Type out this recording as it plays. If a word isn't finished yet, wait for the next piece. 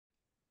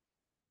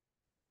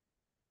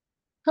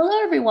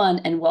Hello, everyone,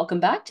 and welcome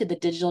back to the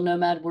Digital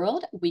Nomad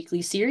World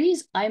weekly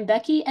series. I'm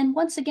Becky, and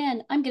once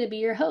again, I'm going to be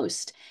your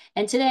host.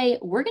 And today,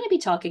 we're going to be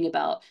talking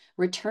about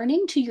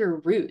returning to your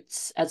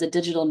roots as a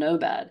digital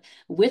nomad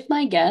with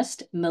my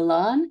guest,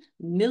 Milan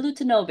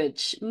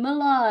Milutinovic.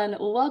 Milan,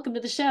 welcome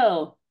to the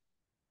show.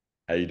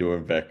 How you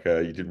doing,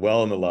 Becca? You did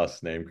well in the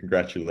last name.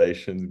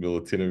 Congratulations,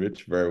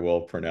 Milutinovic. Very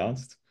well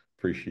pronounced.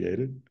 Appreciate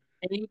it.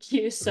 Thank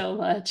you so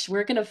much.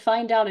 We're going to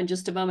find out in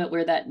just a moment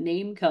where that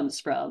name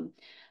comes from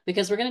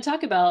because we're going to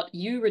talk about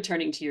you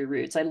returning to your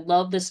roots. I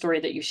love the story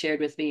that you shared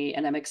with me,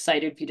 and I'm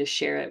excited for you to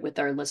share it with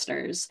our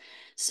listeners.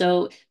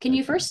 So, can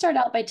you Thank you. first start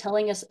out by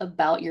telling us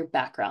about your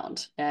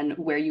background and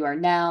where you are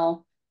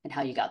now and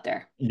how you got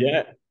there?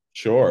 Yeah,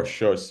 sure.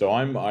 So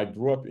I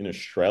grew up in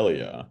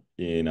Australia,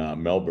 in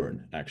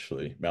Melbourne,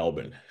 actually.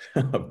 Melbourne.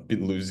 I've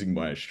been losing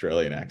my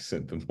Australian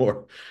accent the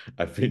more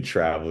I've been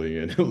traveling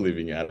and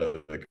living out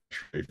of the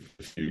country for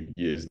a few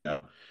years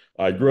now.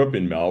 I grew up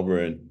in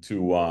Melbourne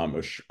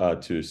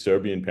to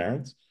Serbian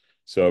parents.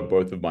 So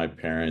both of my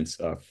parents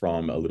are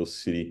from a little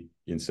city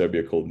in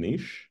Serbia called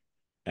Niš.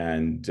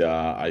 And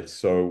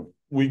so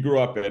we grew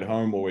up at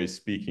home always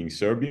speaking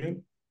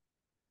Serbian.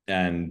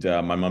 And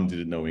my mum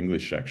didn't know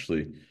English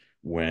actually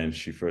when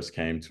she first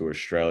came to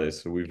Australia.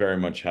 So we very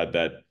much had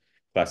that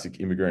classic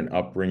immigrant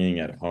upbringing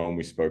at home.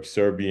 We spoke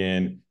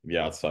Serbian, the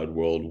outside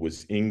world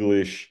was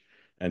English.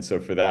 And so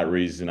for that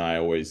reason, I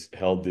always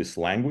held this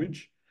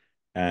language.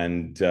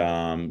 And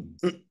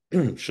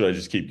should I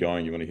just keep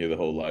going? You want to hear the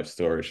whole life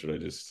story? Should I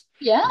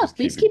Yeah, just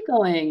please keep it? keep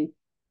going.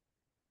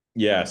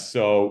 Yeah,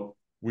 so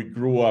we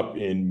grew up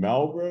in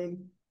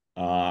Melbourne.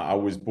 I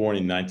was born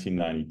in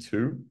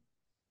 1992.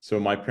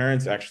 So my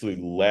parents actually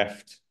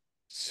left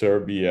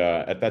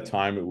Serbia. At that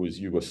time, it was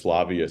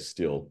Yugoslavia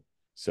still.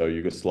 So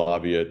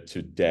Yugoslavia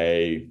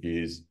today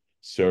is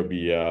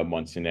Serbia,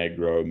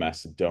 Montenegro,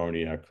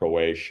 Macedonia,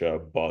 Croatia,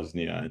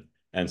 Bosnia,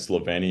 and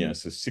Slovenia.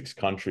 So six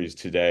countries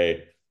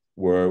today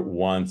were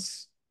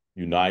once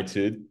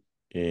united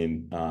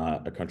in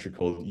a country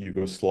called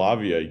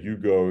Yugoslavia.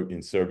 Yugo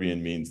in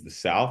Serbian means the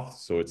south,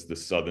 so it's the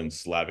Southern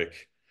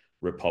Slavic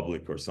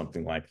Republic or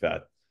something like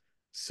that.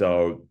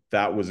 So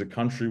that was a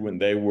country when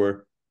they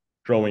were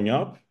growing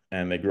up,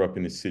 and they grew up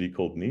in a city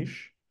called Niš.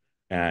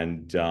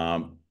 And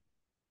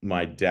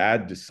my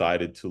dad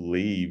decided to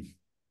leave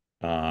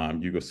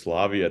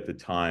Yugoslavia at the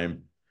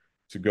time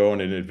to go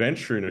on an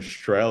adventure in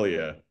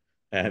Australia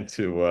and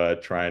to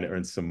try and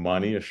earn some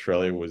money.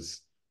 Australia was,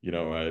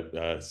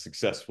 a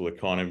successful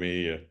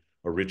economy, a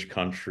rich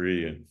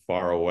country, and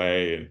far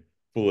away and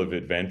full of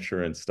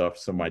adventure and stuff.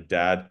 So my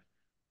dad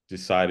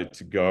decided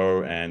to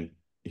go, and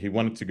he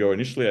wanted to go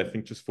initially, I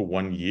think, just for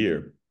 1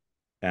 year.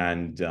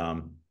 And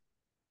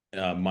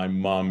my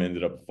mom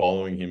ended up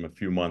following him a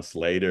few months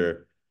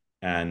later.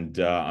 And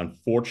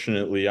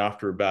unfortunately,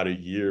 after about a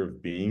year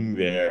of being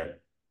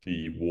there,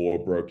 the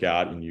war broke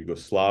out in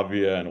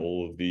Yugoslavia, and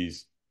all of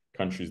these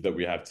countries that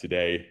we have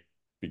today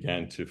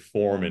began to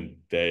form, and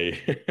the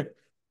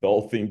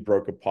whole thing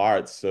broke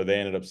apart. So they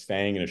ended up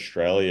staying in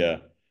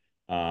Australia,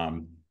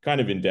 kind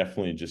of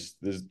indefinitely. Just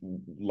there's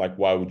like,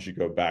 why would you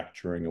go back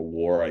during a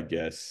war? I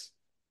guess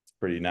it's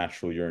pretty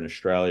natural. You're in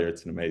Australia,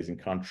 it's an amazing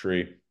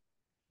country.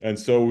 And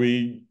so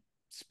we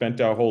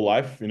spent our whole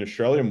life in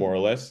Australia, more or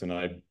less. And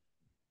I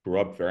grew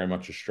up very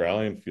much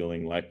Australian,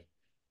 feeling like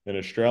an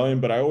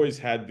Australian. But I always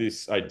had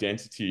this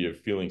identity of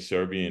feeling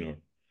Serbian, or,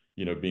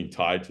 being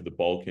tied to the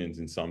Balkans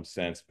in some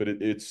sense. But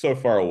it's so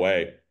far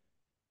away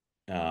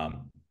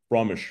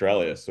from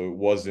Australia. So it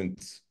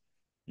wasn't,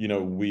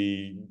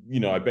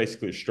 I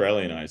basically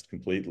Australianized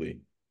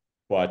completely.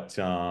 But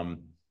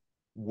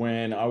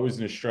when I was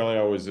in Australia,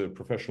 I was a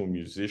professional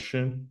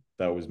musician.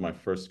 That was my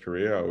first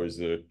career. I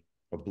was a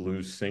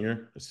blues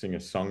singer, a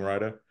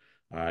singer-songwriter.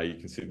 You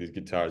can see these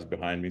guitars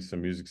behind me. So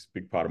music's a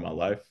big part of my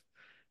life.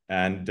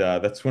 And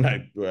that's when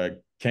I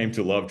came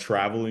to love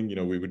traveling.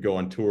 We would go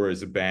on tour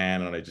as a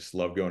band, and I just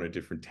love going to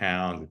different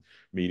towns,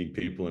 meeting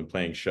people and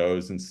playing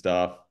shows and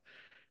stuff.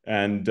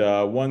 And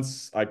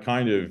once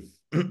Corona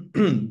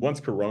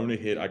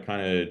hit, I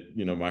kind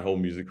of, my whole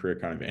music career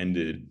kind of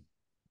ended.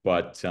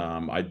 But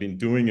I'd been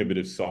doing a bit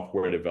of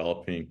software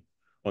developing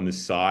on the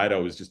side. I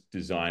was just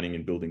designing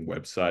and building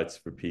websites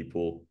for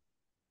people.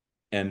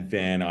 And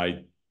then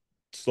I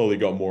slowly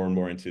got more and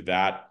more into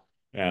that.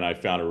 And I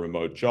found a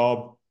remote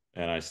job,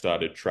 and I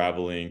started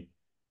traveling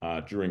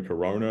during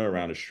Corona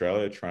around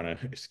Australia, trying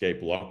to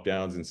escape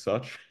lockdowns and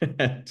such.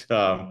 And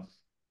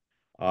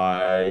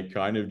I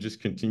kind of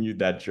just continued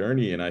that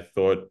journey. And I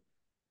thought,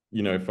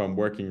 if I'm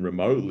working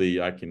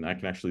remotely, I can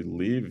actually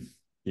live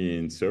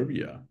in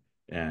Serbia.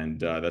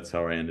 And that's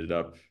how I ended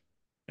up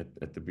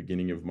at the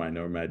beginning of my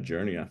nomad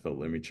journey. I thought,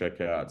 let me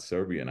check out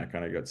Serbia, and I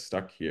kind of got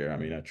stuck here. I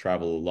mean, I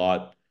travel a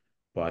lot,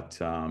 but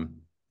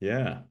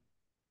yeah.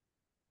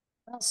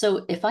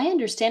 So, if I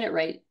understand it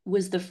right,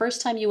 was the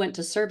first time you went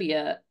to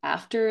Serbia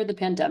after the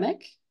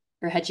pandemic,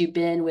 or had you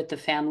been with the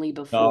family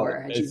No,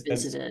 before? Had you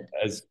visited?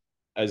 as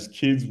as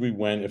kids, we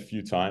went a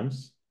few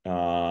times.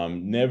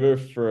 Never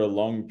for a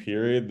long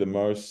period. The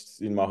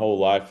most in my whole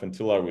life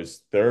until I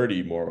was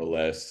 30, more or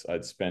less,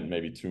 I'd spent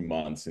maybe 2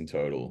 months in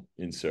total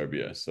in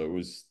Serbia. So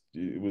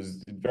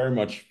it very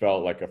much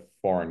felt like a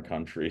foreign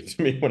country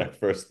to me when I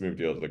first moved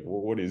here. I was like,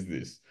 well, what is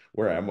this?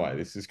 Where am I?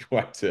 This is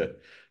quite a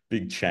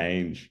big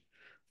change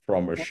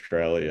from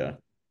Australia.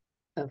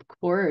 Of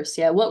course.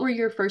 Yeah. What were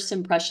your first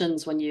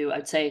impressions when you,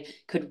 I'd say,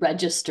 could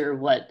register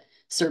what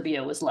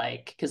Serbia was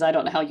like? Because I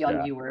don't know how young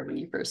Yeah. you were when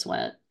you first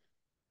went.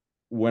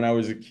 When I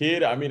was a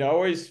kid, I mean, I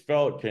always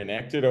felt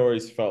connected. I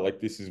always felt like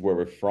this is where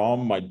we're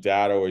from. My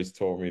dad always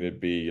taught me to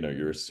be,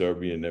 you're a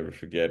Serbian, never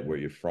forget where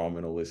you're from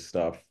and all this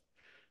stuff.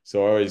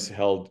 So I always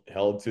held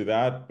to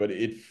that, but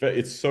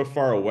it's so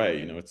far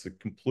away. It's a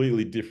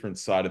completely different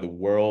side of the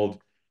world.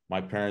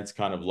 My parents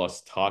kind of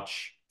lost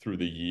touch through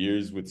the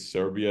years with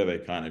Serbia. They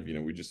kind of,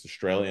 we just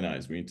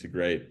Australianize, we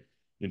integrate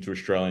into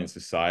Australian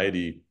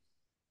society,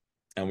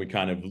 and we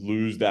kind of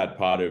lose that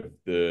part of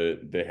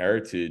the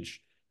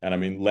heritage. And I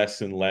mean,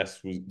 less and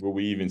less were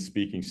we even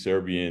speaking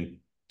Serbian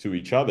to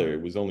each other.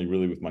 It was only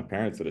really with my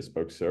parents that I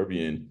spoke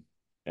Serbian.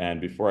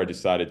 And before I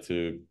decided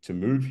to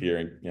move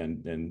here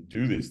and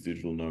do this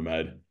digital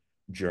nomad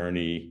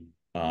journey,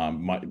 I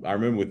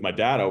remember with my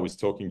dad, I was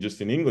talking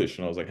just in English,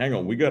 and I was like, "Hang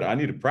on, I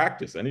need to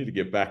practice. I need to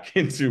get back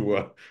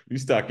into. We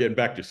start getting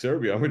back to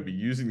Serbia. I'm going to be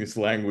using this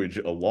language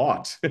a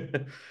lot."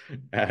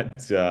 And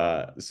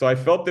so I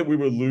felt that we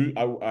were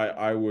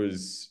I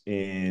was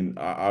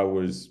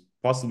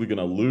possibly going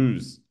to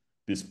lose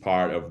this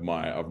part of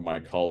my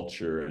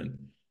culture. And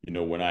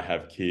when I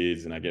have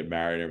kids and I get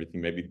married and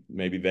everything,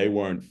 maybe they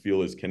won't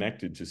feel as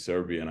connected to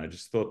Serbia. And I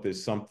just thought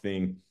there's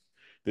something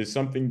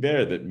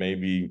there that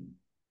maybe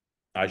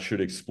I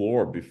should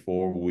explore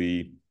before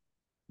we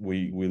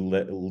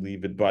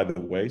leave it by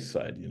the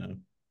wayside.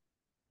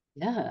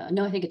 Yeah.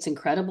 No, I think it's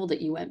incredible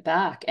that you went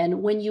back.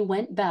 And when you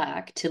went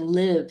back to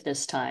live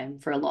this time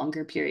for a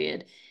longer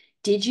period,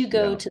 did you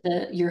go Yeah.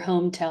 to your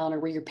hometown or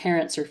where your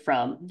parents are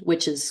from,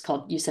 which is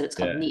called, you said it's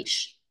called Yeah.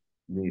 Niš?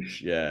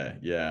 Niche, yeah,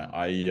 yeah.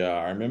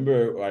 I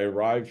remember I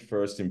arrived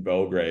first in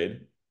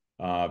Belgrade,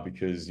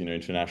 because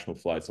international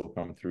flights will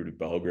come through to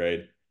Belgrade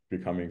if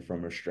you're coming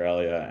from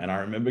Australia. And I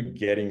remember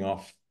getting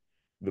off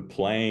the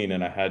plane,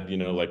 and I had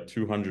like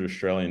 200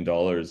 Australian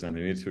dollars, and I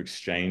needed to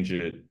exchange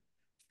it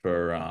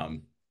for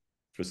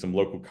for some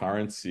local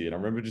currency. And I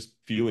remember just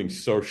feeling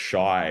so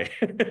shy.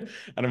 And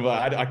I'm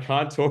like, I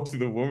can't talk to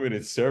the woman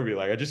in Serbia.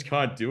 Like, I just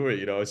can't do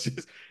it. It's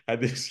just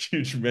had this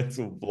huge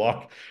mental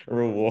block. And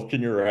we're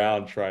walking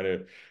around trying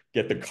to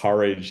get the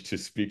courage to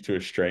speak to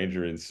a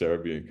stranger in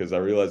Serbian, because I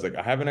realized, like,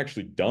 I haven't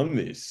actually done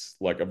this.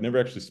 Like, I've never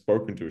actually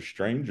spoken to a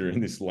stranger in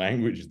this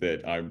language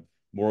that I'm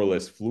more or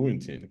less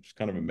fluent in, which is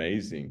kind of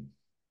amazing.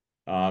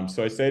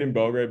 So I stayed in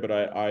Belgrade, but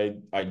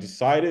I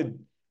decided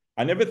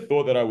I never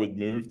thought that I would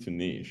move to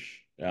Niš,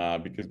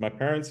 because my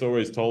parents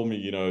always told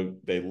me,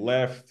 they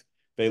left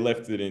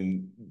it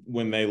in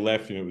when they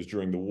left, it was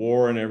during the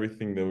war and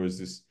everything. There's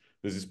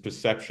this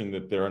perception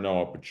that there are no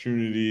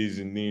opportunities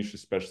in Niš,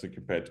 especially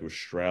compared to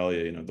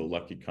Australia, the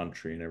lucky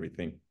country and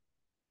everything.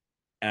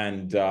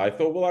 And I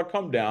thought, well, I'll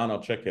come down,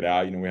 I'll check it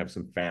out. We have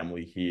some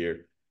family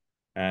here.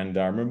 And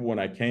I remember when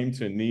I came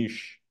to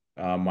Niche,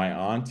 my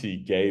auntie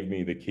gave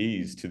me the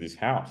keys to this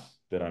house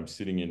that I'm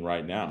sitting in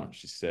right now.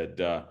 She said,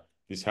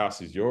 "This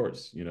house is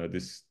yours.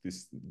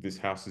 This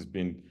house has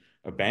been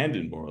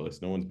abandoned, more or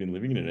less. No one's been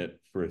living in it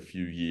for a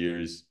few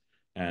years,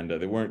 and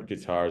there weren't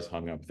guitars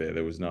hung up there.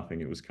 There was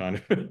nothing. It was kind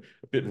of a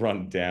bit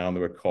run down.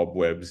 There were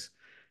cobwebs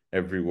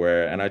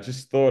everywhere, and I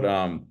just thought,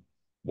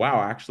 wow,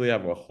 I actually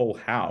have a whole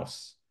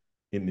house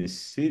in this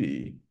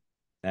city,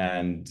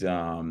 and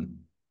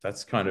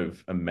that's kind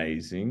of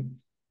amazing.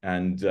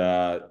 And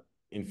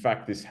in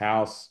fact, this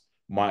house,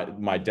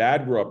 my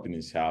dad grew up in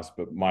this house,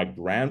 but my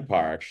grandpa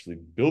actually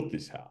built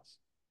this house,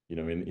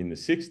 in the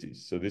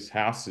 60s. So this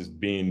house has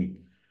been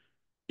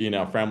in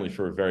our family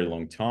for a very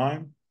long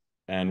time.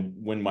 And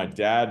when my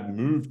dad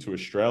moved to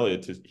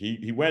Australia,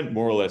 he went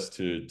more or less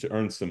to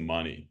earn some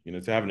money,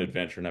 to have an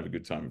adventure and have a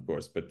good time, of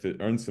course, but to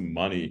earn some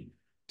money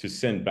to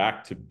send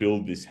back to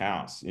build this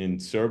house. In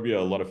Serbia,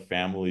 a lot of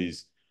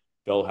families,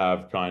 they'll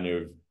have kind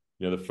of,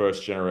 the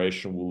first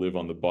generation will live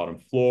on the bottom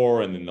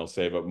floor, and then they'll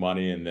save up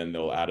money, and then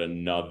they'll add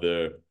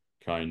another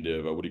kind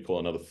of, what do you call,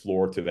 another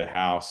floor to the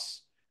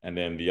house, and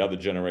then the other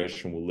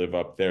generation will live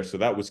up there. So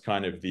that was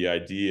kind of the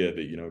idea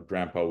that,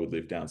 grandpa would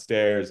live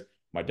downstairs,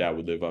 my dad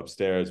would live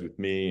upstairs with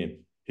me and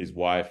his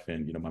wife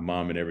and, my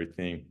mom and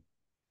everything.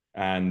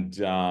 And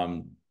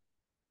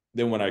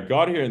then when I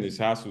got here and this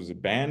house was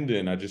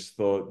abandoned, I just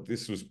thought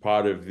this was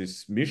part of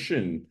this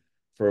mission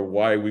for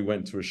why we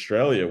went to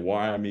Australia,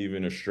 why I'm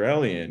even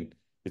Australian.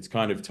 It's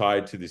kind of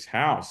tied to this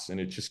house, and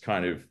it just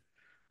kind of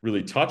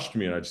really touched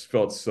me. And I just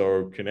felt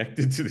so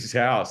connected to this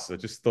house. I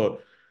just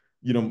thought,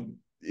 you know,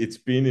 it's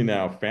been in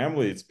our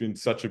family. It's been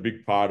such a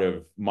big part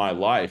of my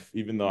life,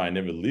 even though I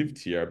never lived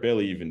here. I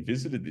barely even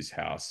visited this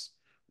house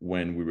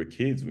when we were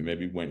kids. We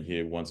maybe went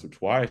here once or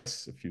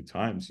twice, a few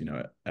times,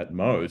 at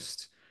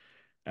most.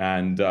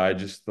 And I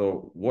just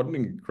thought, what an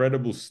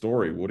incredible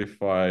story. What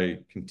if I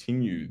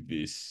continue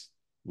this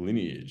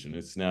lineage, and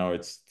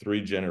it's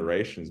 3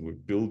 generations. We're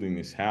building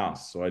this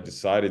house. So I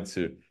decided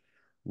to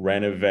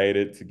renovate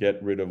it to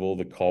get rid of all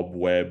the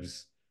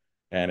cobwebs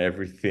and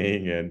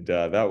everything. And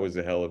that was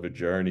a hell of a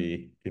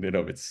journey in and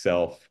of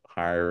itself,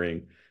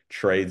 hiring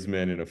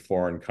tradesmen in a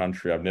foreign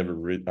country. I've never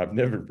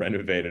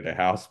renovated a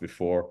house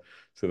before.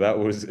 So that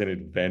was an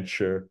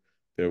adventure.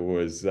 There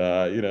was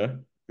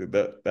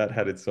that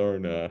had its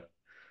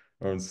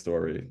own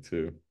story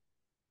too.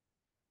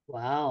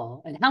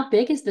 Wow. And how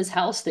big is this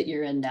house that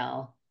you're in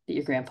now that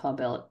your grandpa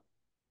built?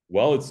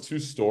 Well, it's 2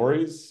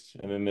 stories,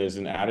 and then there's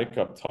an attic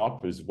up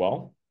top as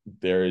well.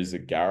 There is a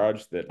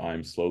garage that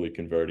I'm slowly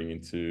converting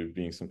into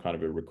being some kind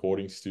of a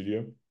recording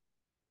studio.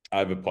 I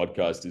have a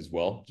podcast as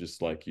well,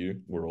 just like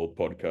you. We're all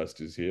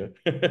podcasters here.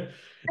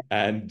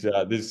 And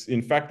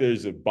in fact,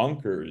 there's a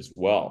bunker as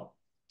well.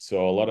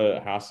 So a lot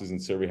of houses in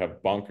Serbia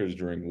have bunkers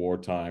during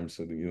wartime.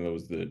 So there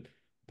was the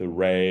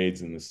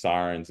raids and the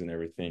sirens and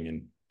everything,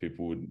 and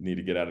people would need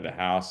to get out of the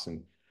house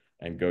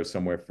and go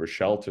somewhere for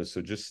shelter.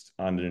 So just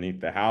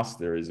underneath the house,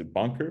 there is a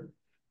bunker,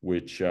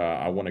 which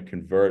I want to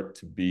convert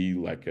to be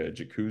like a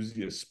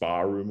jacuzzi, a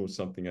spa room or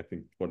something. I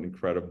think what an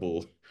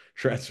incredible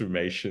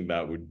transformation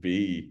that would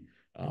be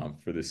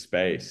for the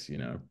space.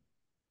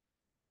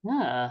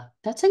 Yeah,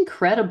 that's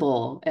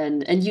incredible.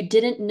 And you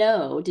didn't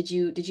know, did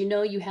you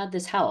know you had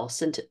this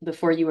house and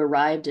before you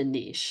arrived in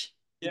Niche?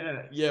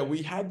 Yeah, yeah,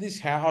 we had this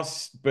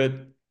house, but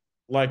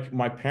like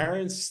my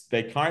parents,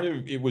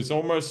 it was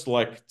almost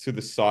like to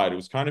the side. It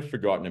was kind of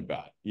forgotten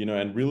about.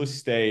 And real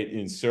estate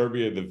in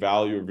Serbia, the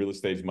value of real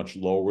estate is much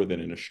lower than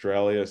in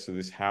Australia. So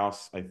this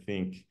house, I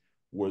think,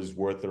 was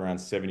worth around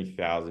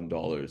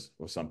 $70,000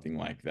 or something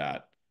like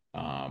that,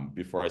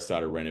 before I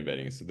started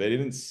renovating it. So they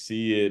didn't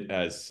see it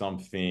as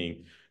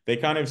something, they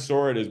kind of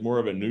saw it as more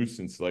of a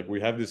nuisance. Like,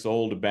 we have this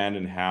old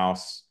abandoned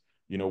house.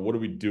 What do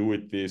we do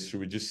with this?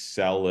 Should we just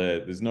sell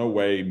it? There's no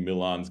way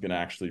Milan's going to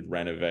actually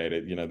renovate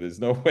it. There's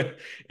no way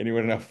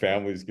anyone in our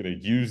family is going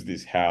to use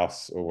this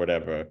house or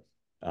whatever.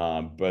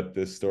 But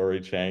the story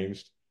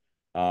changed.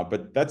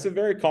 But that's a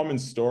very common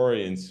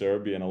story in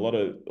Serbia and a lot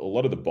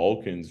of the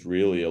Balkans,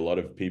 really. A lot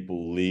of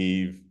people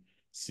leave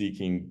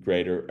seeking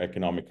greater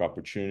economic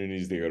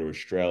opportunities. They go to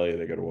Australia,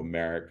 they go to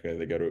America,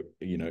 they go to,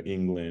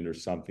 England or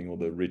something, or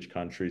the rich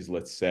countries,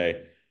 let's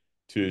say,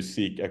 to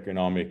seek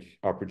economic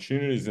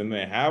opportunities, and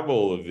they have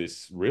all of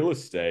this real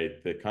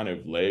estate that kind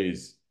of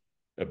lays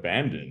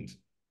abandoned.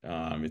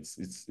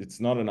 It's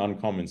not an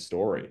uncommon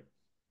story.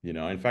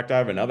 In fact, I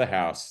have another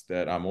house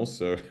that I'm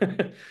also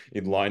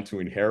in line to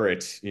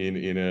inherit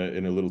in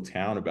a little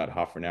town about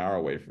half an hour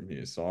away from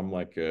here. So I'm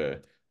like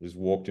just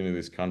walked into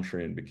this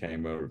country and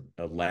became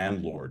a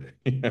landlord.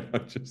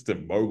 I'm just a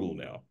mogul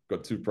now.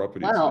 Got 2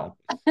 properties. Wow.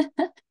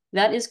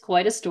 That is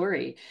quite a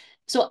story.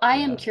 So I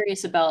am Yeah,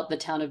 curious about the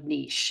town of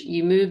Niš.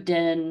 You moved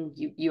in,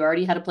 you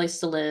already had a place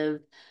to live.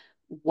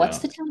 What's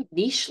yeah. the town of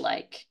Niš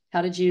like?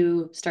 How did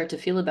you start to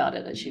feel about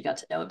it as you got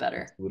to know it It's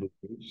better? a little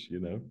fish.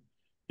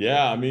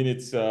 Yeah, I mean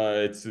it's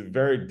a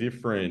very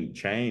different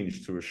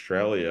change to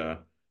Australia.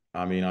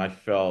 I mean, I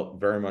felt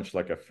very much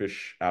like a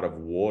fish out of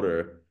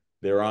water.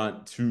 There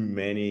aren't too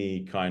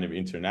many kind of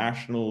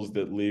internationals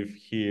that live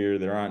here.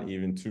 There aren't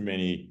even too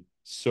many.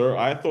 Sir,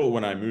 I thought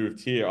when I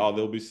moved here, oh,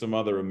 there'll be some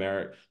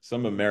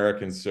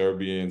American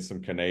Serbian, some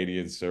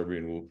Canadian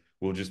Serbian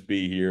will just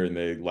be here, and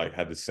they like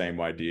had the same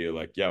idea,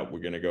 like, yeah,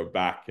 we're gonna go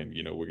back and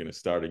we're gonna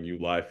start a new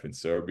life in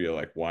Serbia.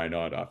 Like, why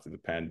not after the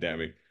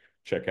pandemic?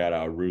 Check out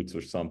our roots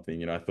or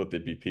something. I thought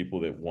there'd be people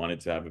that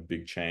wanted to have a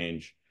big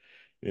change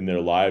in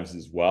their lives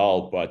as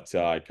well. But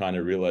I kind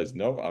of realized,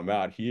 no, I'm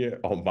out here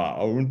on my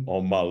own,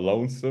 on my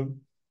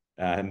lonesome.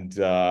 And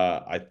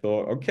I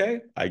thought,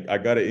 okay, I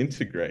got to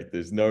integrate.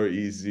 There's no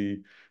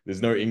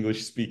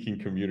English speaking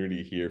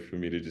community here for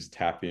me to just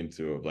tap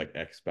into, of like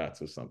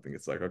expats or something.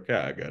 It's like,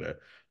 okay,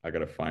 I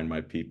gotta find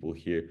my people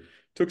here.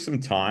 Took some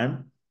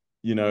time.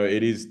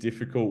 It is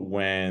difficult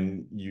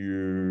when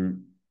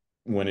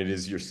it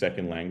is your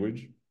second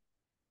language,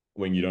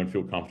 when you don't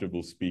feel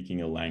comfortable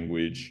speaking a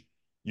language.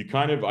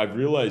 I've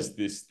realized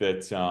this,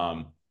 that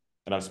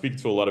and I'm speaking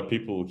to a lot of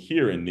people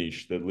here in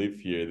Niche that live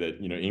here, that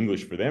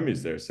English for them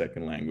is their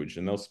second language,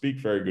 and they'll speak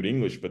very good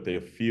English, but they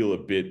feel a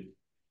bit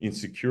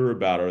insecure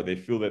about it, or they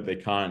feel that they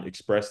can't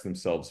express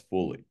themselves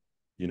fully.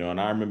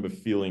 And I remember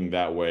feeling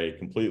that way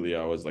completely.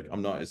 I was like,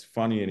 I'm not as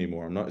funny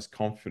anymore, I'm not as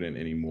confident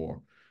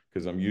anymore,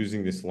 because I'm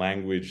using this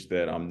language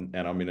I'm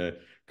in a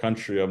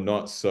country I'm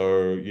not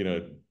so,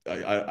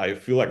 I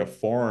feel like a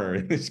foreigner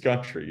in this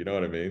country. You know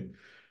what I mean?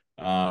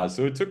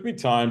 So it took me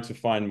time to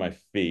find my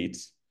feet,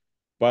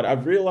 but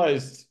I've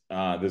realized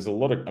there's a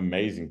lot of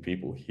amazing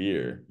people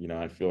here.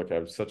 I feel like I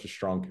have such a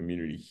strong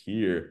community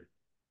here,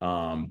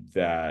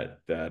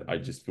 that I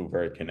just feel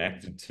very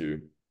connected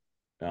to.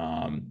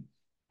 Um,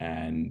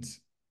 and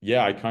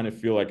yeah, I kind of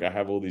feel like I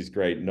have all these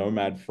great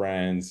nomad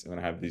friends, and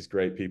I have these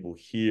great people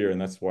here. And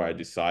that's why I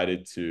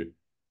decided to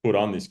put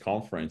on this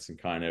conference and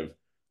kind of,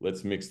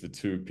 let's mix the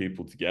two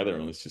people together,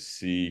 and let's just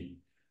see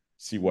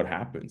what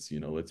happens.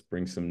 Let's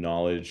bring some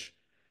knowledge,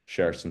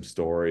 share some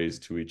stories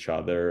to each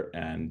other,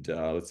 and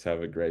let's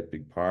have a great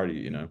big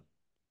party.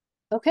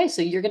 Okay,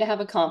 so you're going to have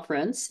a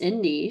conference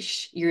in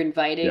Niche. You're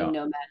inviting Yeah.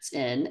 nomads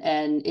in,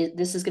 and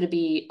this is going to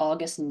be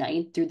August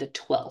 9th through the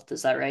 12th.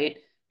 Is that right?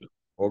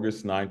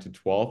 August 9th to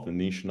 12th, the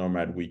Niš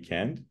Nomad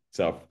Weekend. It's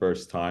our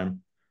first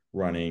time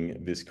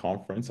running this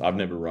conference. I've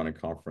never run a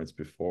conference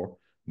before.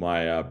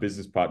 My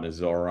business partner,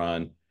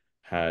 Zoran,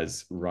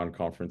 has run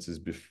conferences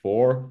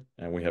before,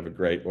 and we have a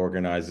great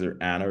organizer,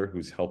 Anna,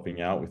 who's helping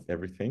out with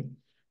everything.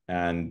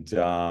 And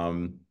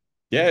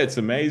yeah, it's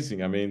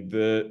amazing. I mean,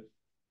 the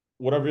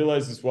what I've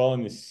realized as well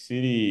in this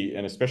city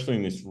and especially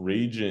in this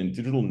region,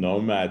 digital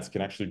nomads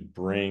can actually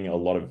bring a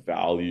lot of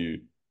value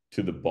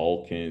to the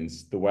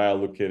Balkans. The way I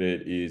look at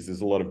it is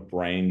there's a lot of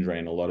brain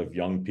drain. A lot of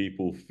young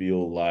people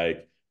feel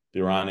like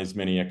there aren't as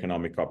many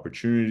economic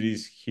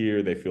opportunities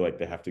here. They feel like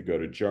they have to go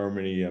to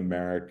Germany,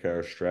 America,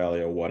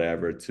 Australia,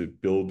 whatever, to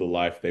build the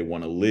life they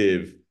want to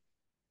live.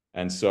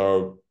 And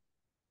so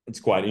it's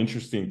quite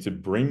interesting to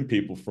bring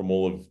people from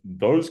all of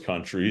those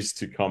countries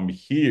to come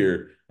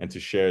here and to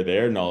share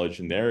their knowledge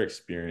and their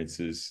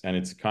experiences. And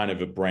it's kind of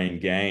a brain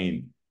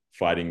gain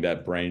fighting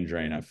that brain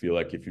drain. I feel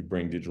like if you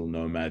bring digital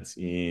nomads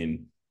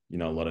in, a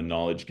lot of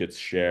knowledge gets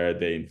shared.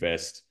 They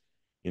invest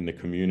in the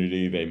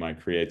community. They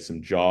might create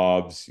some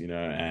jobs,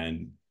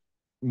 and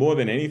more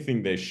than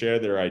anything, they share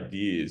their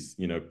ideas.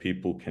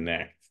 People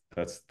connect.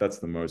 That's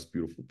the most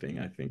beautiful thing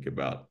I think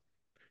about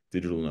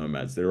digital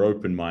nomads. They're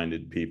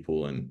open-minded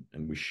people and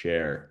we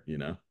share.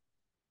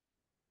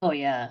 Oh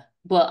yeah.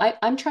 Well,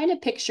 I'm trying to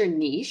picture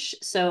niche.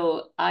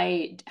 So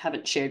I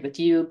haven't shared with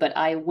you, but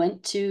I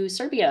went to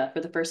Serbia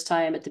for the first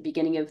time at the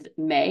beginning of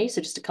May,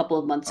 so just a couple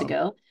of months Oh,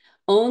 ago,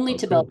 only oh,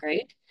 to cool.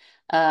 Belgrade.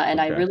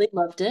 And I Okay. really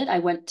loved it. I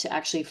went to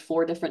actually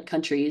four different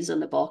countries in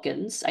the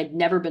Balkans. I'd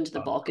never been to the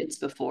Cool. Balkans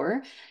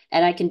before.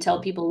 And I can tell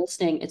Oh, people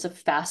listening, it's a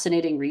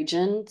fascinating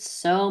region,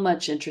 so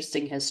much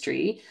interesting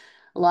history,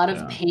 a lot of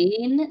yeah.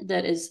 pain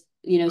that is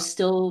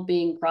still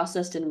being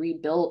processed and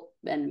rebuilt,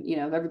 and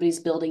everybody's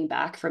building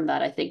back from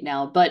that, I think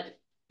now. But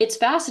it's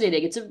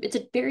fascinating. It's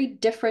a very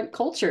different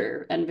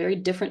culture and very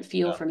different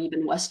feel Yeah. from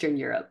even Western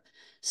Europe. Oh,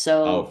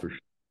 So for sure.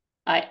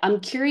 I'm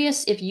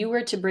curious, if you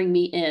were to bring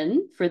me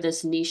in for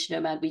this Niche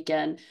Nomad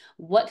Weekend,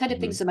 what kind of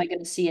Mhm. things am I going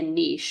to see in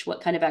Niche? What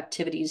kind of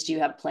activities do you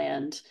have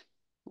planned?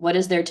 What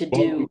is there to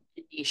Well, do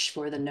in Niche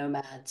for the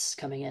nomads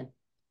coming in?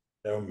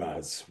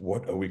 nomads,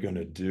 what are we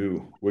gonna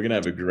do? We're gonna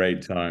have a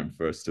great time,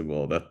 first of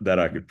all. That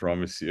I could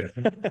promise you.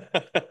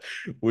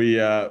 We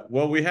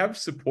have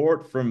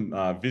support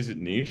from Visit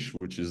Niche,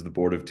 which is the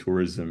Board of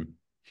Tourism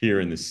here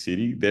in the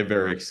city. They're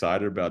very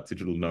excited about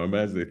digital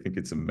nomads. They think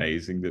it's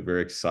amazing. They're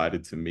very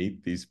excited to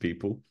meet these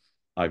people.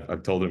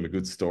 I've told them a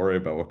good story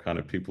about what kind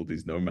of people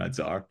these nomads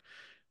are.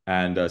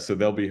 And so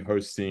they'll be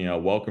hosting a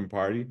welcome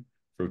party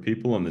for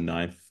people on the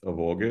 9th of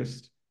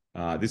August.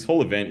 This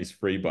whole event is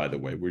free, by the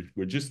way.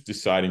 We're just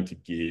deciding to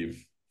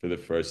give for the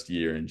first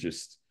year and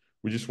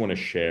we just want to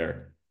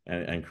share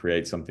and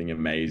create something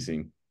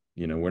amazing.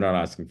 We're not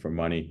asking for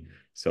money.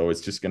 So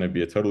it's just going to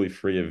be a totally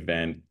free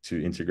event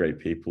to integrate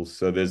people.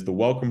 So there's the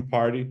welcome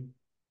party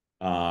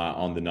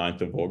on the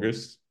 9th of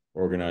August,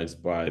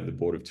 organized by the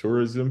Board of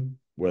Tourism,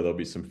 where there'll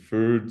be some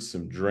food,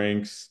 some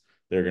drinks.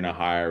 They're going to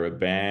hire a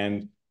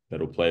band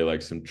that'll play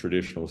like some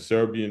traditional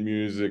Serbian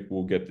music.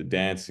 We'll get the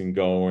dancing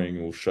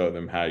going. We'll show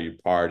them how you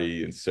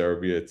party in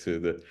Serbia to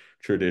the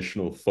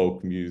traditional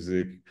folk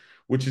music,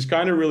 which is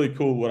kind of really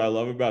cool. What I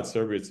love about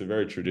Serbia, it's a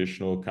very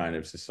traditional kind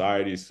of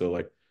society. So,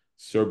 like,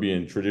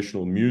 Serbian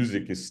traditional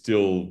music is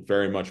still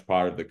very much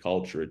part of the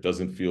culture. It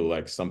doesn't feel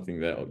like something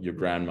that your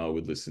grandma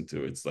would listen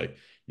to. It's like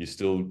you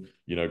still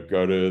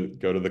go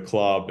to the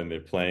club and they're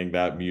playing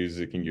that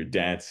music and you're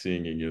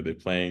dancing and they're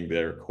playing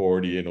their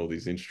accordion, all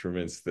these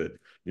instruments that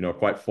are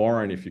quite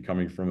foreign if you're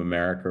coming from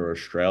America or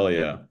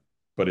Australia,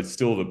 but it's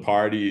still the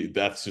party.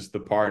 That's just the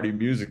party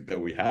music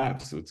that we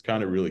have, so it's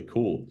kind of really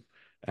cool.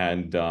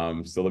 And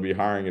so they'll be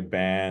hiring a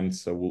band,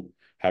 so we'll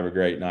have a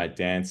great night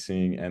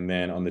dancing. And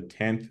then on the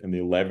 10th and the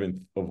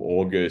 11th of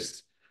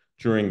August,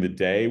 during the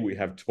day, we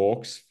have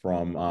talks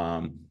from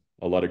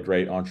a lot of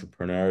great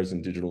entrepreneurs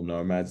and digital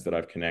nomads that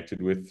I've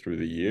connected with through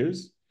the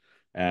years.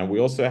 And we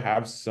also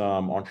have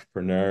some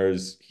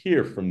entrepreneurs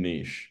here from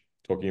Niche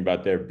talking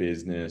about their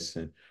business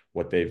and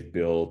what they've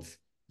built.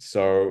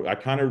 So I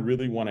kind of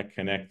really want to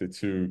connect the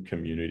two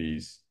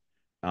communities.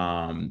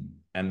 And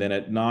then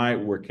at night,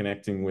 we're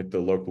connecting with the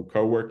local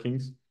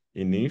co-workings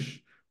in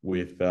Niche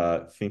with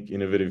Think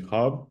Innovative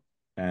Hub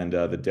and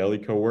the Delhi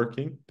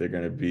Co-working. They're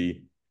going to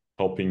be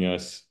helping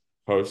us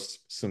host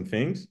some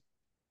things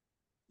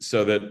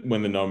so that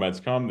when the nomads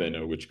come, they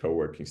know which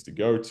co-workings to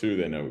go to,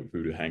 they know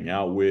who to hang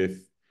out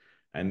with.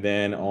 And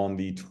then on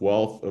the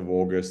 12th of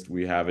August,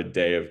 we have a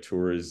day of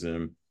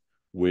tourism,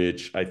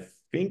 which I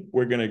think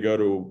we're going to go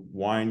to a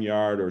wine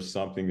yard or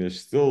something.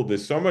 There's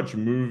so much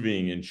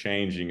moving and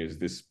changing as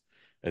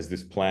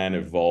this plan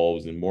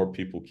evolves and more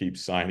people keep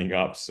signing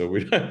up. So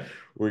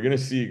we're going to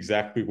see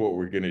exactly what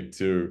we're going to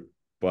do.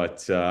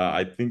 But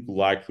I think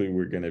likely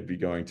we're going to be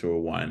going to a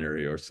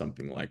winery or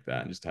something like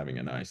that and just having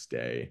a nice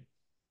day.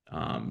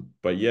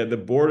 But yeah, the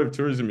Board of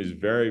Tourism is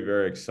very,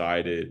 very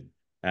excited.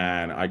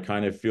 And I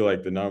kind of feel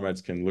like the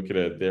nomads can look at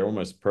it, they're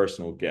almost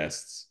personal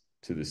guests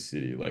to the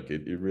city. Like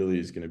it really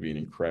is going to be an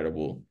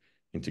incredible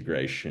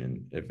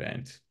integration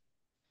event.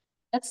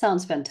 That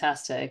sounds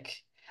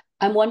fantastic.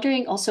 I'm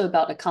wondering also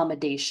about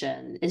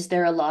accommodation. Is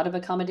there a lot of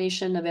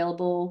accommodation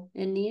available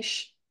in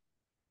Niche?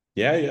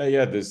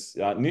 Yeah. This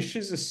Niš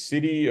is a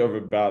city of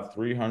about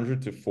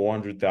 300 to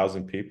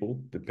 400,000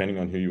 people, depending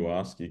on who you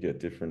ask. You get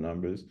different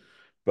numbers.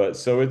 But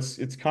so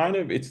it's kind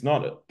of it's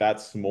not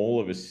that small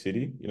of a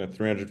city.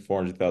 300,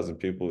 400,000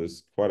 people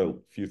is quite a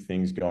few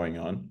things going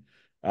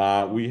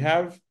on. We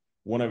have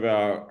one of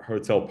our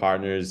hotel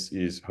partners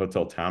is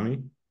Hotel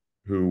Tami,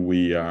 who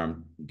we are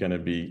going to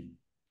be,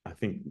 I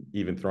think,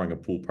 even throwing a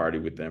pool party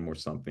with them or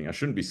something. I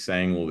shouldn't be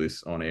saying all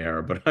this on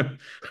air, but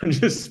I'm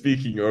just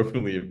speaking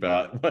openly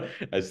about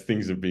as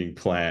things are being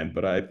planned.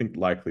 But I think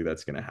likely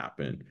that's going to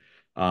happen.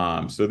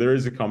 So there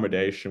is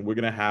accommodation. We're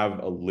going to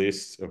have a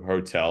list of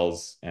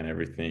hotels and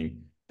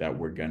everything that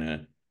we're going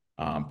to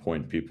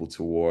point people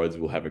towards.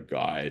 We'll have a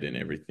guide and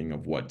everything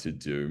of what to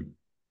do.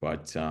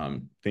 But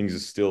things are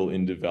still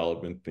in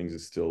development. Things are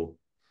still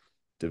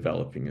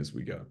developing as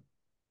we go.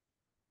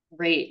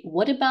 Great.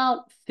 What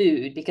about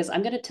food? Because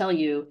I'm going to tell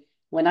you,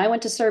 when I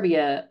went to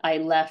Serbia, I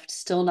left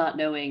still not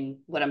knowing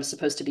what I'm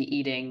supposed to be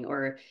eating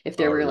or if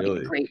there Oh, were like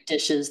really? great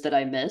dishes that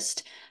I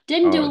missed.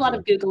 Didn't do a Oh, lot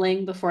of dear.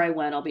 Googling before I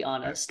went, I'll be Yeah.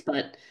 honest.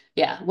 But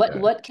yeah, what Yeah.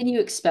 what can you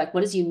expect?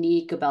 What is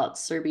unique about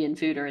Serbian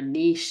food or a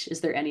niche?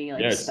 Is there any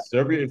like Yes,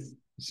 special?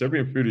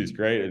 Serbian food is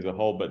great as a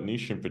whole, but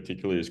Niš in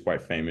particular is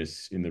quite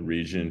famous in the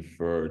region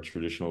for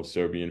traditional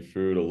Serbian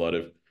food. A lot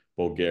of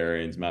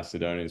Bulgarians,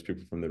 Macedonians,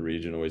 people from the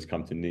region always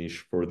come to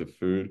Niš for the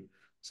food.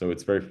 So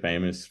it's very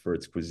famous for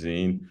its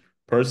cuisine.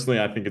 Personally,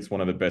 I think it's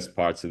one of the best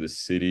parts of the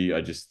city.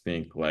 I just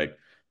think like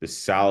the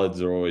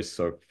salads are always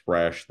so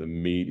fresh. The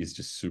meat is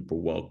just super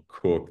well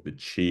cooked. The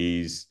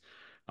cheese.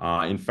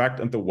 In fact,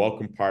 at the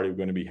welcome party, we're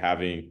going to be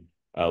having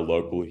a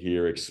local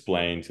here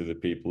explain to the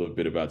people a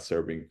bit about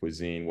Serbian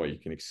cuisine, what you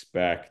can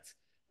expect,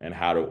 and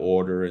how to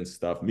order and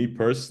stuff. Me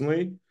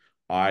personally,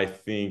 I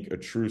think a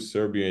true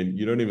Serbian,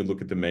 you don't even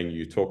look at the menu.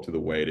 You talk to the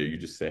waiter. You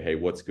just say, hey,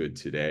 what's good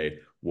today?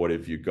 What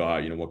have you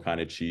got? What kind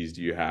of cheese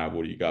do you have?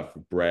 What do you got for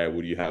bread?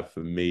 What do you have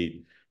for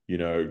meat?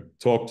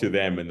 Talk to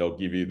them and they'll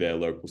give you their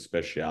local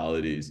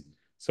specialities.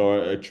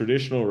 So a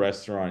traditional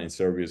restaurant in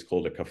Serbia is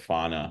called a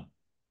kafana,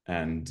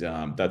 and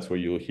that's where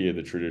you'll hear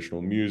the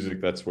traditional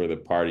music. That's where the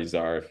parties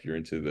are if you're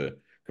into the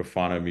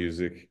kafana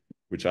music,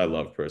 which I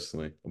love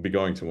personally. I'll be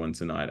going to one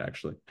tonight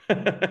actually.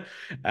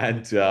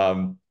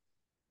 And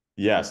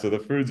yeah, so the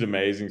food's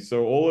amazing.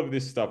 So all of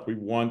this stuff we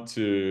want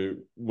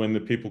to, when the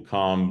people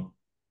come,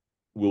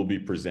 we'll be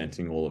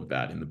presenting all of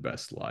that in the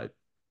best light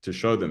to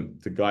show them,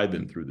 to guide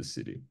them through the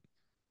city.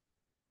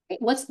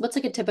 What's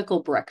like a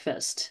typical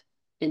breakfast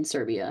in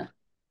Serbia?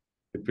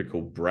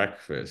 Typical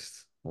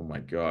breakfast. Oh my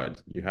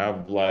God. You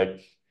have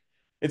like,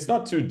 it's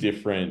not too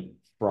different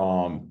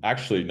from,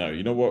 actually, no,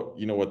 you know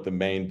what the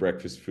main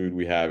breakfast food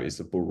we have is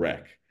a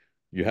burek.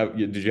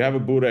 Did you have a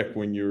burek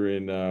when you were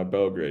in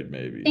Belgrade, I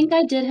maybe? think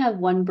I did have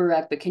one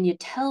burek, but can you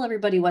tell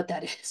everybody what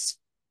that is?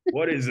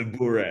 What is a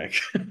burek?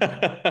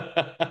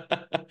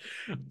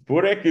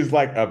 Burek is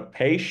like a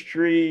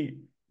pastry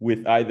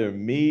with either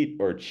meat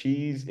or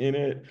cheese in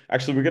it.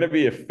 Actually, we're going to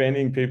be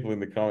offending people in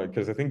the comment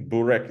because I think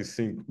burek is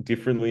seen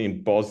differently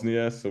in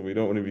Bosnia, so we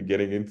don't want to be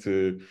getting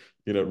into,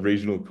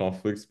 regional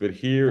conflicts. But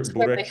here, That's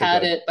where I bureks are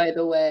had like, it, by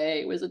the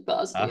way. It was in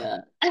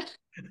Bosnia.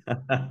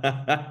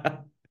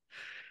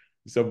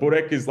 So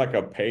burek is like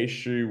a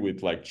pastry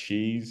with like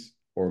cheese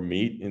or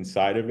meat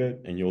inside of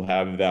it, and you'll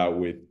have that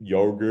with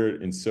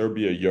yogurt. In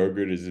Serbia,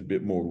 yogurt is a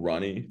bit more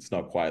runny. It's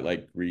not quite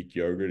like Greek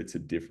yogurt. It's a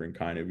different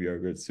kind of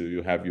yogurt. So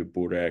you'll have your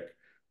burek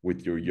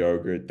with your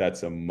yogurt.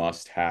 That's a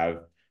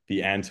must-have.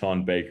 The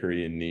Anton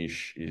Bakery in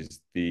Niš is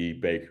the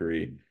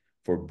bakery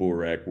for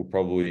burek.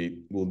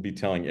 We'll be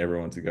telling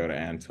everyone to go to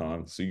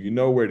Anton, so you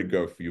know where to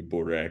go for your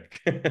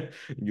burek.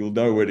 You'll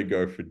know where to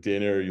go for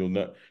dinner. You'll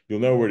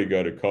know where to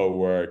go to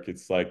co-work.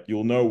 It's like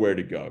you'll know where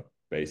to go,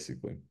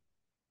 basically.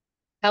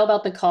 How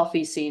about the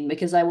coffee scene?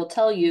 Because I will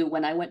tell you,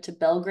 when I went to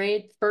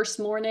Belgrade first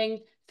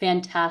morning,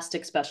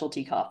 fantastic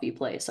specialty coffee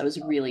place. I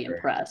was really Right.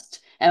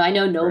 impressed. And I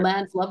know Right.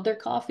 nomads love their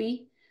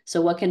coffee.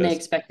 So what can they That's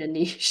expect in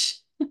Niche?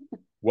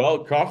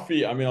 well,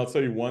 coffee. I mean, I'll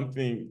tell you one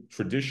thing.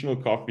 Traditional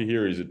coffee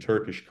here is a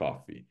Turkish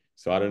coffee.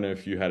 So I don't know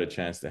if you had a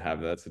chance to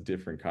have that. That's a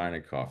different kind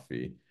of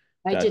coffee.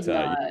 I did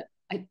That not.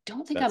 I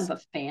don't think I'm that's a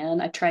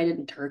fan. I've tried it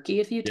in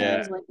Turkey a few yeah,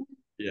 times. Like,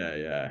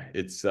 yeah.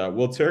 It's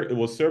well,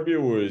 Serbia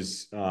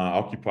was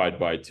occupied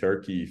by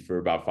Turkey for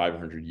about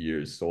 500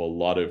 years, so a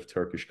lot of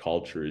Turkish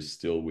culture is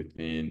still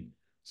within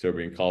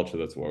Serbian culture.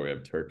 That's why we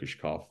have Turkish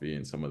coffee,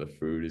 and some of the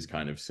food is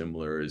kind of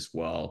similar as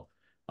well.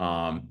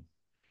 Um,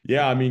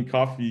 yeah, I mean,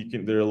 coffee.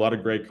 There are a lot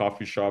of great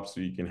coffee shops,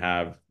 so you can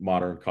have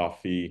modern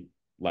coffee,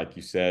 like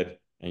you said,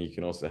 and you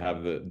can also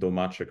have the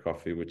domaća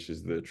coffee, which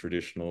is the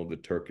traditional, the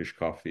Turkish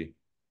coffee.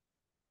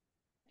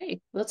 hey,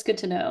 well, that's good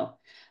to know.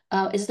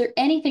 Is there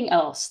anything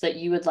else that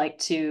you would like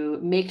to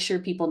make sure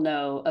people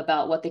know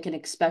about what they can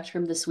expect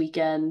from this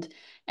weekend?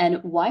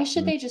 And why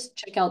should they just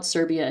check out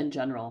Serbia in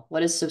general?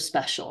 What is so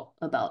special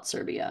about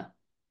Serbia?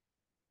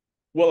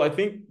 Well, I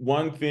think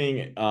one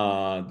thing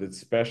that's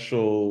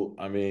special,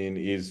 I mean,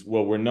 is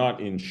well, we're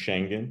not in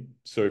Schengen.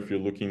 So if you're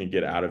looking to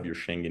get out of your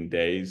Schengen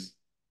days,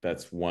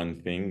 that's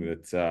one thing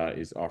that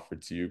is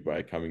offered to you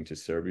by coming to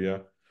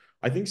Serbia.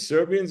 I think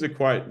Serbians are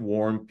quite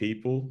warm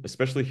people,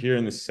 especially here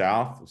in the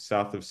south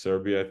of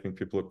Serbia. I think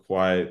people are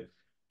quite,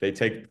 they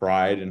take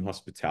pride in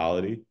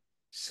hospitality.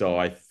 So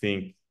I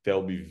think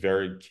they'll be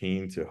very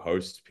keen to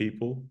host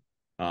people.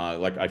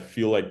 Like I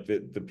feel like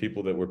the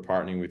people that we're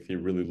partnering with here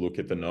really look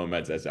at the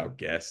nomads as our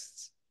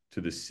guests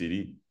to the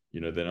city.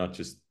 You know, they're not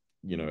just,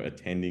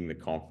 attending the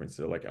conference.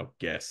 They're like our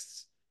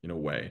guests in a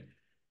way.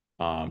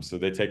 So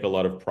they take a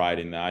lot of pride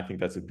in that. I think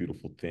that's a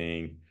beautiful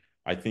thing.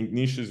 I think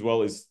Niš as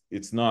well is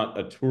it's not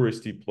a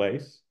touristy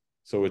place.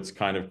 So it's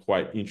kind of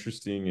quite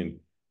interesting and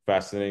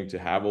fascinating to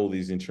have all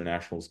these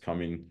internationals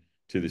coming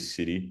to the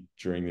city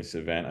during this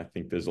event. I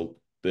think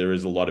there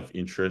is a lot of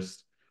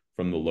interest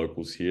from the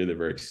locals here. They're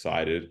very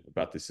excited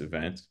about this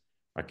event.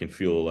 I can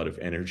feel a lot of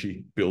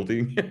energy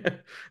building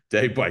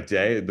day by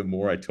day. The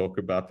more I talk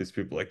about this,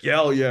 people are like,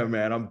 yeah, yeah,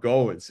 man, I'm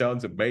going. It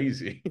sounds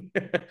amazing.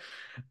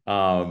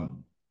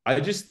 um, I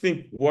just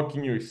think, what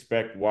can you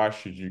expect? Why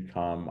should you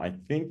come? I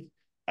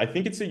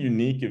think it's a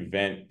unique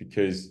event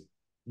because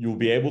you'll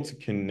be able to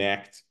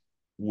connect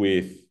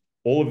with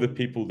all of the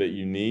people that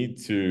you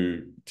need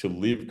to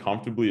live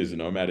comfortably as a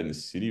nomad in the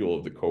city. All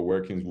of the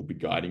co-workings will be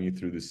guiding you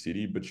through the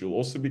city, but you'll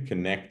also be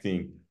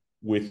connecting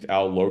with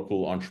our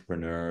local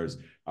entrepreneurs,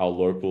 our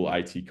local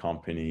IT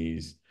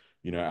companies,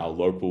 our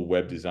local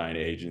web design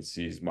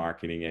agencies,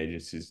 marketing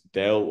agencies.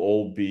 They'll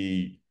all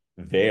be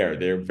there.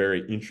 They're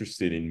very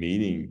interested in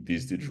meeting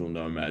these digital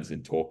nomads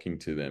and talking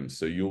to them.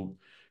 So you'll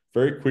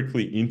very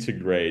quickly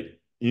integrate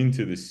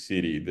into the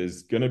city.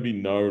 There's going to be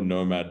no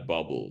nomad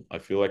bubble. I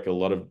feel like a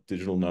lot of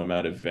digital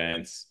nomad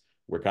events,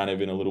 we're kind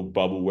of in a little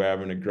bubble. We're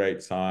having a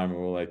great time. And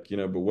we're like,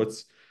 but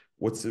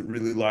what's it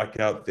really like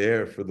out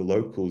there for the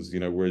locals?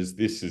 Whereas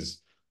this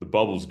is the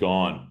bubble's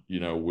gone.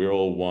 We're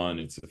all one.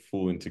 It's a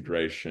full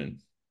integration.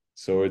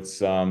 So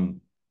it's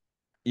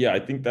yeah, I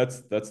think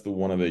that's the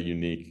one of the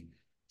unique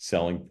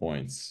selling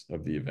points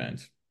of the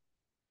event.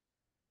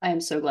 I am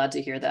so glad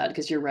to hear that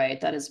because you're right.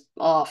 That is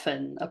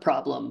often a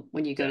problem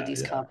when you go to Yeah,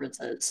 these yeah.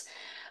 conferences.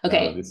 No,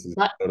 Okay, this is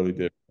totally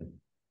different.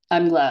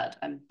 I'm glad.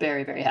 I'm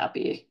very, very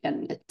happy.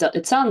 And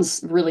it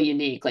sounds really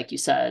unique, like you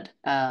said.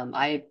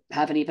 I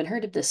haven't even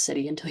heard of this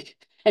city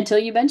until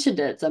you mentioned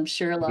it. So I'm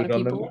sure a Put lot of it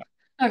on the people map.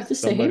 are the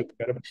Somebody's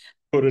same. got to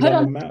put it But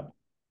on the map.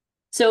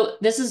 so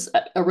this is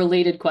a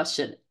related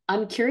question.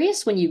 I'm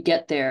curious when you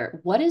get there,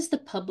 what is the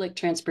public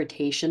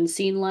transportation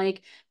scene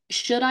like?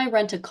 Should I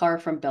rent a car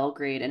from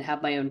Belgrade and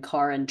have my own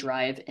car and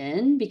drive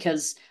in?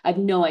 Because I have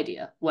no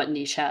idea what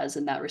Niche has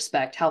in that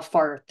respect, how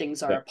far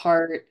things are Yeah.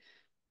 apart.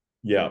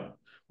 Yeah.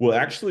 Well,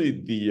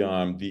 actually,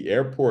 the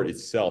airport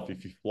itself,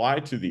 if you fly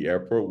to the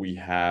airport,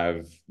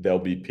 they'll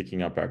be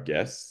picking up our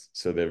guests.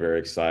 So they're very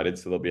excited.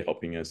 So they'll be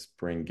helping us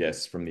bring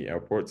guests from the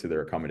airport to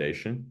their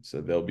accommodation.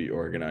 So they'll be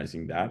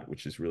organizing that,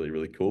 which is really,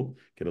 really cool.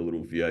 Get a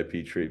little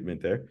VIP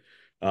treatment there.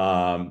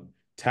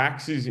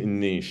 Taxis in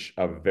Niche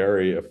are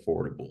very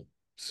affordable.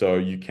 So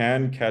you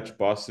can catch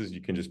buses, you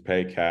can just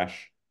pay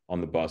cash on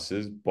the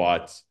buses,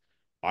 but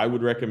I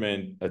would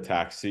recommend a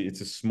taxi.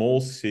 It's a small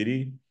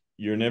city.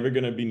 You're never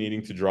going to be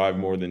needing to drive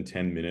more than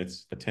 10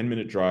 minutes. A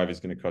 10-minute drive is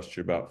going to cost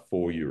you about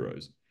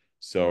 €4.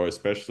 So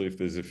especially if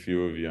there's a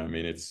few of you, I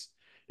mean,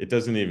 it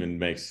doesn't even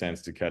make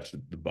sense to catch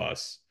the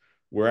bus.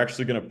 We're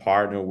actually going to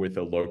partner with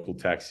a local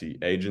taxi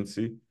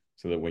agency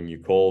so that when you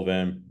call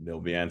them,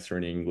 they'll be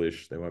answering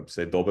English. They won't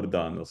say Dobar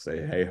dan. They'll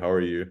say, hey, how are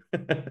you?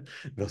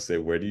 They'll say,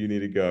 where do you need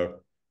to go?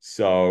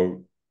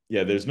 So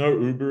yeah, there's no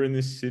Uber in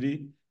this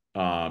city.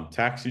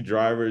 Taxi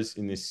drivers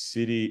in this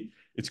city,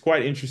 it's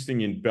quite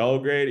interesting in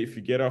Belgrade. If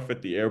you get off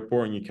at the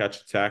airport and you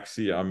catch a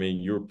taxi, I mean,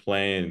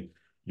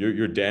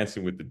 you're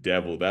dancing with the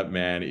devil. That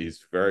man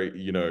is very,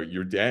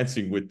 you're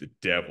dancing with the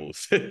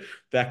devils.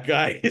 That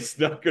guy is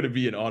not going to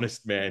be an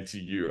honest man to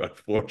you,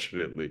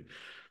 unfortunately.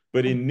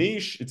 But in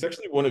Niš, it's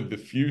actually one of the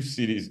few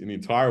cities in the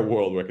entire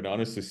world where I can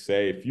honestly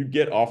say if you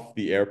get off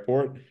the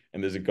airport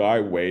and there's a guy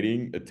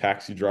waiting, a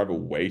taxi driver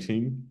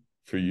waiting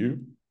for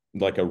you,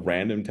 like a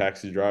random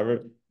taxi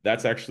driver,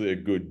 that's actually a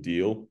good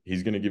deal.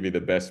 He's going to give you the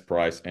best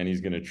price and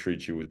he's going to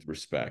treat you with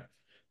respect.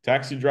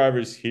 Taxi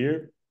drivers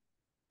here,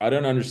 I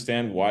don't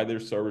understand why they're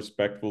so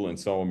respectful and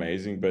so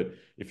amazing, but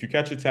if you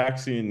catch a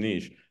taxi in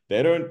Niche,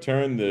 they don't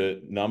turn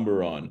the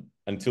number on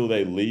until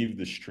they leave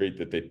the street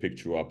that they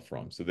picked you up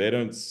from. So they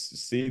don't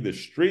see the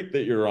street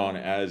that you're on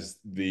as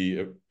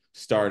the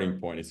starting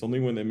point. It's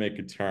only when they make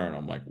a turn.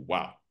 I'm like,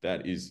 wow,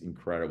 that is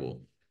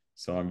incredible.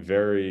 So I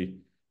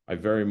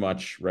very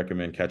much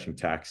recommend catching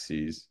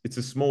taxis. It's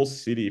a small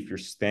city. If you're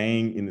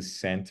staying in the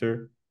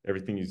center,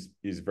 everything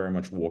is very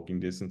much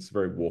walking distance. It's a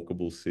very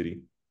walkable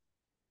city.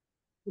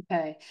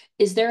 Okay.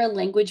 Is there a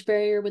language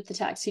barrier with the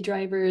taxi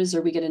drivers?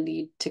 Are we going to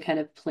need to kind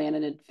of plan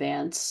in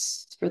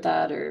advance for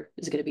that, or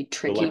is it going to be So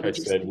tricky, would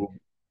you say?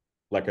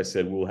 like I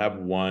said, we'll have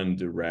one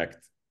direct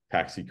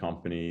taxi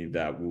company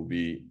that we'll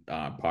be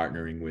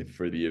partnering with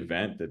for the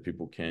event that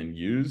people can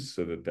use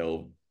so that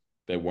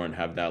they won't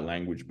have that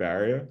language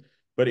barrier.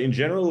 But in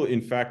general,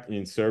 in fact,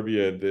 in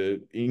Serbia,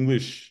 the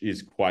English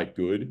is quite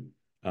good.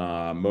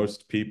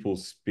 Most people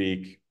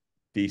speak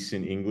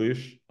decent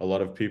English. A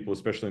lot of people,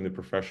 especially in the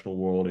professional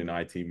world in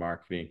IT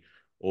marketing,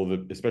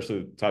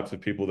 especially the types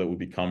of people that will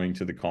be coming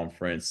to the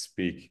conference,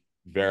 speak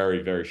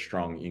very, very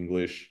strong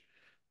English.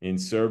 In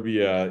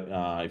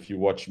Serbia, if you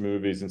watch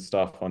movies and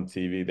stuff on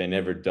TV, they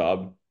never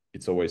dub.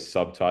 It's always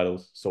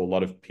subtitles. So a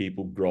lot of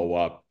people grow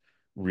up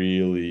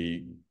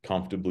really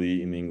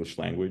comfortably in the English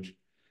language.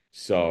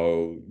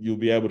 So you'll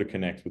be able to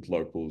connect with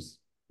locals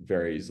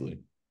very easily.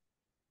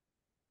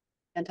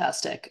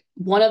 Fantastic.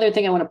 One other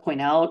thing I want to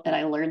point out, and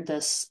I learned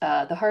this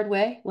the hard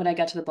way when I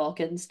got to the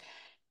Balkans.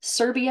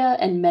 Serbia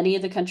and many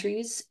of the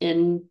countries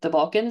in the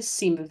Balkans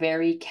seem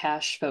very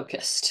cash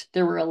focused.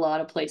 There were a lot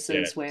of places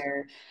Yes.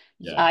 where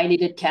Yeah. I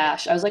needed Yeah.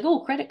 cash. I was like,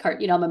 oh, credit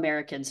card. I'm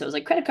American. So it was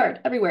like credit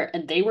card everywhere.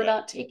 And they were Yeah.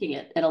 not taking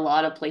it in a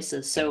lot of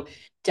places. Yeah. So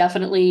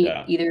definitely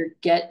Yeah. either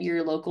get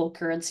your local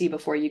currency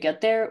before you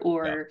get there Yeah.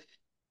 or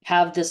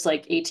have this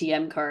like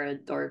ATM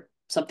card or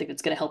something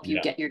that's going to help you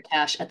Yeah. get your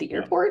cash at the Yeah.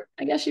 airport,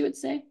 I guess you would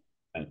say.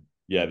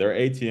 Yeah, there are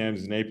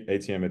ATMs, an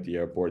ATM at the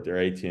airport. There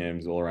are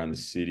ATMs all around the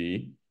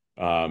city.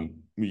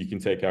 You can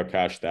take out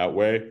cash that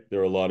way. There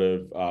are a lot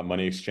of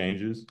money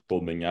exchanges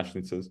called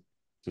menyačnices.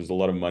 There's a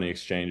lot of money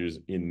exchanges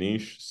in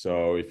Niš.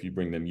 So if you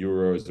bring them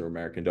euros or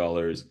American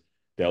dollars,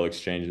 they'll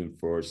exchange them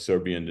for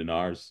Serbian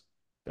dinars.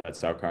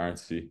 That's our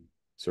currency,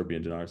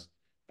 Serbian dinars.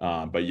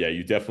 But yeah,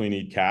 you definitely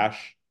need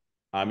cash.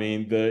 I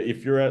mean, the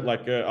if you're at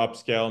like a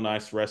upscale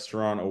nice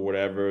restaurant or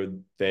whatever,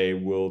 they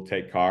will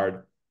take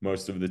card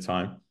most of the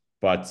time.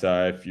 But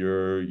if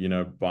you're,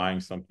 buying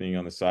something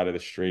on the side of the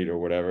street or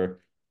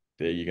whatever,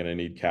 there you're gonna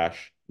need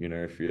cash.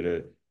 If you're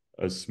at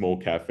a small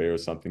cafe or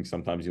something,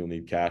 sometimes you'll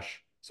need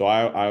cash. So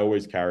I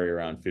always carry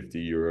around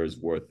 50 euros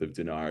worth of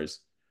dinars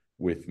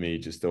with me,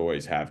 just to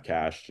always have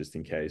cash just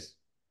in case.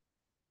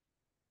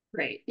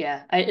 Right.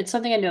 Yeah. It's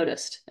something I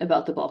noticed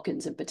about the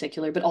Balkans in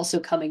particular, but also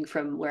coming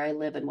from where I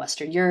live in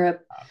Western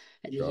Europe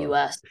and the Sure,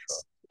 US. sure.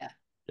 Yeah.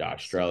 Yeah, So,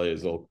 Australia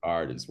is all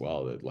card as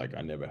well. That like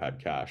I never had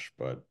cash,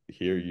 but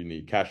here you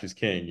need cash is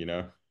king.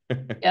 yep.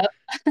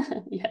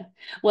 Yeah.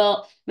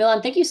 Well,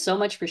 Milan, thank you so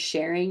much for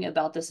sharing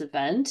about this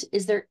event.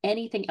 Is there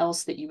anything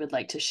else that you would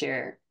like to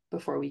share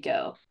before we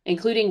go,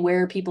 including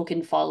where people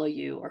can follow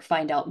you or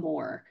find out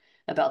more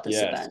about this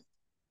Yes. event?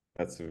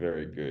 That's a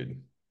very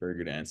good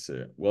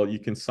answer. Well, you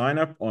can sign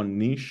up on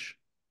Niche.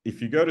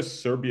 If you go to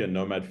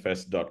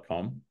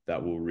serbianomadfest.com,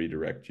 that will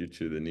redirect you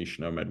to the Niš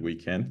Nomad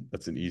Weekend.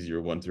 That's an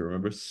easier one to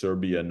remember,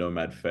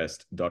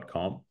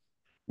 serbianomadfest.com.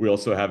 We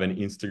also have an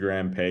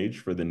Instagram page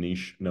for the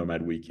Niš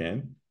Nomad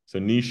Weekend. So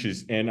Niš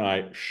is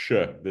N-I-Sh.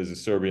 There's a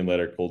Serbian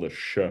letter called a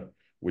sh,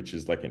 which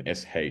is like an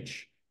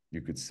S-H,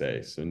 you could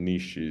say. So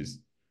Niš is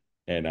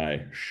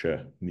N-I-Sh,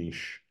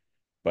 Niš.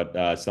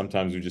 But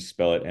sometimes we just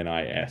spell it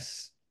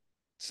N-I-S.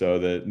 So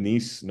the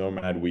Nice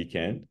Nomad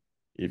Weekend,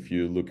 if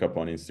you look up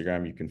on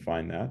Instagram, you can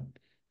find that.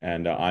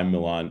 And I'm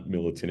Milan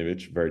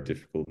Milutinovic, very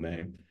difficult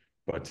name,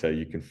 but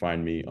you can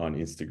find me on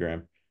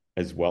Instagram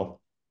as well.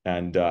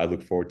 And I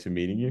look forward to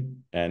meeting you.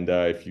 And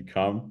if you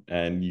come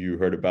and you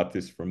heard about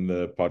this from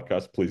the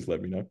podcast, please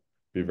let me know.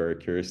 Be very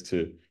curious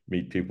to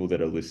meet people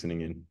that are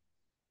listening in.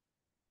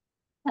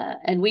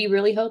 And we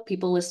really hope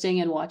people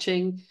listening and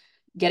watching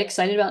get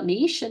excited about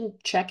Niche and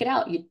check it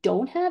out. You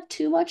don't have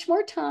too much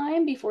more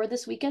time before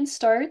this weekend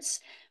starts,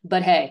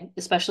 but hey,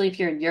 especially if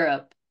you're in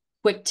Europe,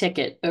 quick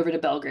ticket over to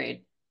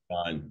Belgrade.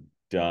 Done.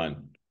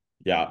 Done.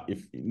 Yeah,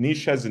 if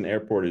Niš has an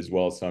airport as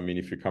well. So I mean,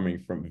 if you're coming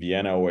from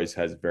Vienna, always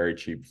has very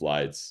cheap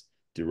flights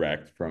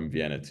direct from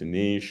Vienna to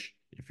Niš.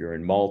 If you're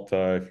in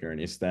Malta, if you're in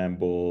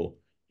Istanbul,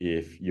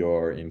 if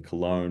you're in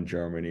Cologne,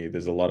 Germany,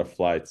 there's a lot of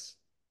flights.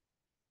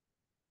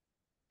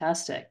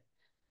 Fantastic.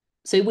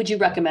 So would you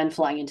Yeah. recommend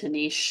flying into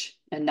Niche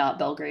and not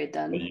Belgrade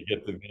But then? you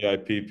get the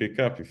VIP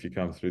pickup if you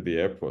come through the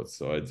airport.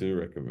 So I do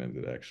recommend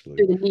it actually.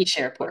 Through the Niche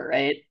airport,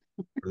 right?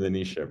 For the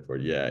Niš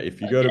airport. Yeah.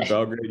 If you go to Okay.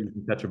 Belgrade, you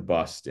can catch a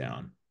bus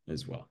down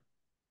as well.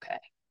 Okay.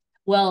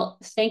 Well,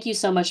 thank you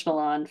so much,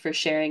 Milan, for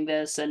sharing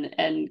this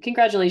and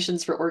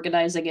congratulations for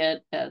organizing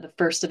it, the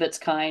first of its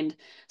kind.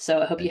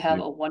 So I hope you Thank have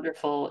you. a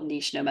wonderful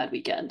Niche Nomad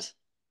weekend.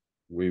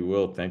 We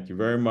will. Thank you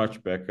very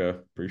much, Becca.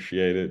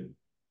 Appreciate it.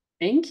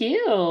 Thank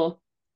you.